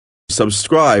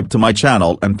subscribe to my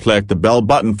channel and click the bell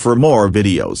button for more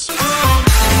videos.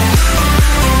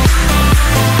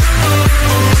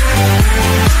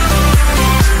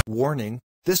 Warning,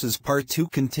 this is part 2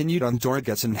 continued on Dora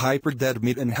gets in hyper dead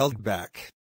meat and held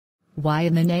back. Why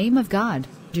in the name of God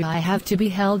do I have to be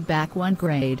held back 1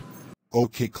 grade?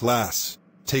 Okay class,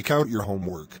 take out your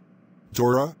homework.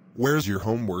 Dora, where's your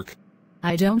homework?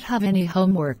 I don't have any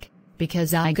homework,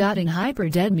 because I got in hyper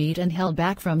dead meat and held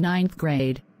back from 9th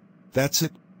grade. That's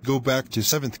it, go back to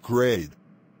 7th grade.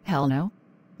 Hell no.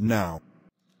 Now.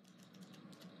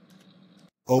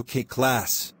 Okay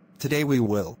class, today we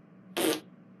will.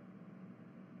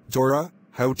 Dora,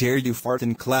 how dare you fart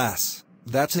in class?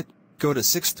 That's it, go to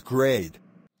 6th grade.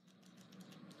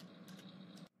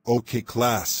 Okay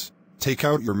class, take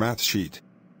out your math sheet.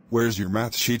 Where's your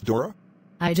math sheet, Dora?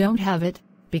 I don't have it,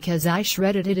 because I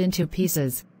shredded it into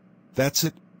pieces. That's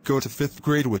it, go to 5th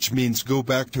grade, which means go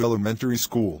back to elementary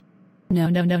school. No.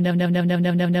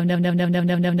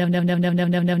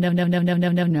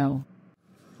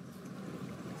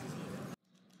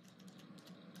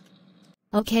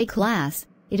 Okay class,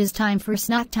 it is time for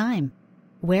snack time.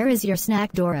 Where is your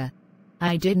snack, Dora?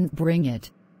 I didn't bring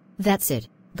it. That's it,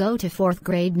 go to 4th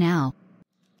grade now.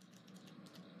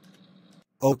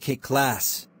 Okay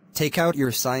class, take out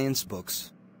your science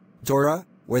books. Dora,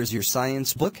 where's your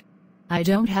science book? I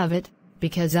don't have it,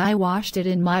 because I washed it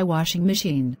in my washing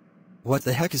machine. What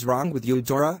the heck is wrong with you,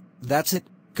 Dora? That's it,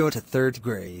 go to 3rd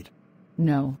grade.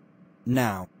 No.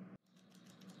 Now.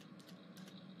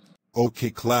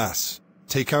 Okay class,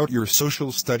 take out your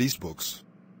social studies books.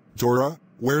 Dora,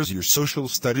 where's your social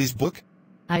studies book?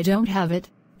 I don't have it,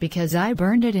 because I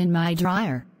burned it in my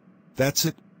dryer. That's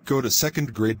it, go to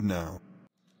 2nd grade now.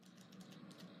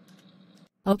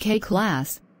 Okay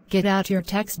class, get out your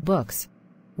textbooks.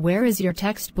 Where is your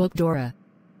textbook, Dora?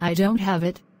 I don't have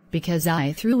it, because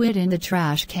I threw it in the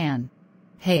trash can.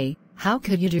 Hey, how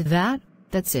could you do that?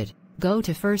 That's it, go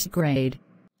to 1st grade.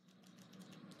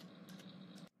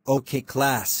 Okay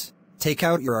class, take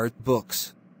out your art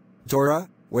books. Dora,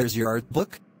 where's your art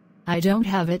book? I don't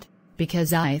have it,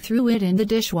 because I threw it in the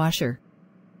dishwasher.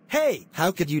 Hey,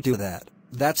 how could you do that?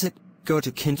 That's it, go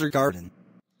to kindergarten.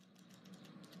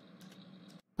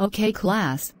 Okay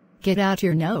class, get out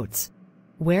your notes.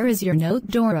 Where is your note,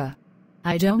 Dora?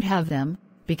 I don't have them,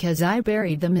 because I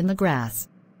buried them in the grass.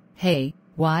 Hey,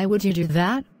 why would you do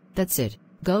that? That's it,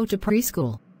 go to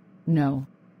preschool. No.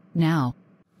 Now.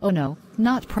 Oh no,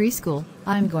 not preschool,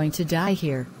 I'm going to die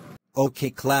here. Okay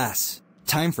class,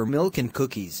 time for milk and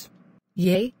cookies.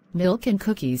 Yay, milk and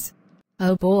cookies.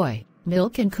 Oh boy,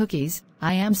 milk and cookies,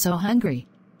 I am so hungry.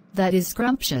 That is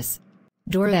scrumptious.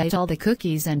 Dora ate all the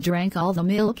cookies and drank all the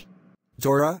milk.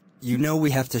 Dora, you know we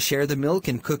have to share the milk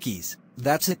and cookies.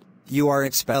 That's it, you are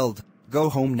expelled. Go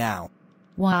home now.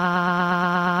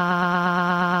 Wah.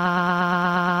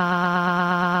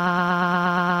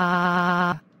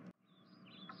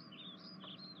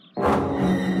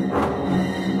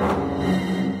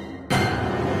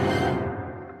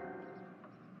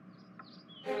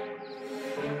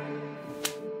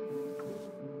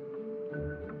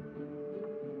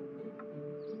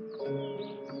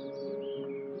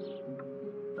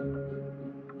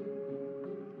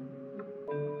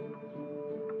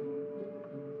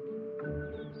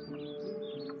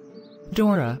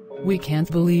 Dora, we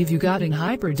can't believe you got in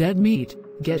hyper dead meat,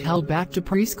 get held back to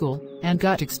preschool, and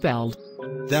got expelled.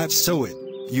 That's so it.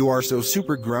 You are so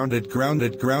super grounded for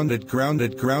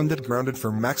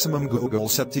maximum Google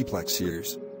septiplex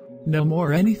years. No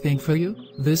more anything for you.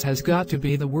 This has got to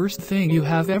be the worst thing you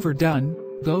have ever done.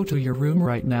 Go to your room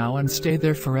right now and stay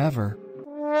there forever.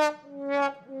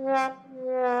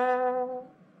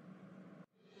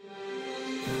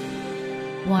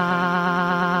 Wow.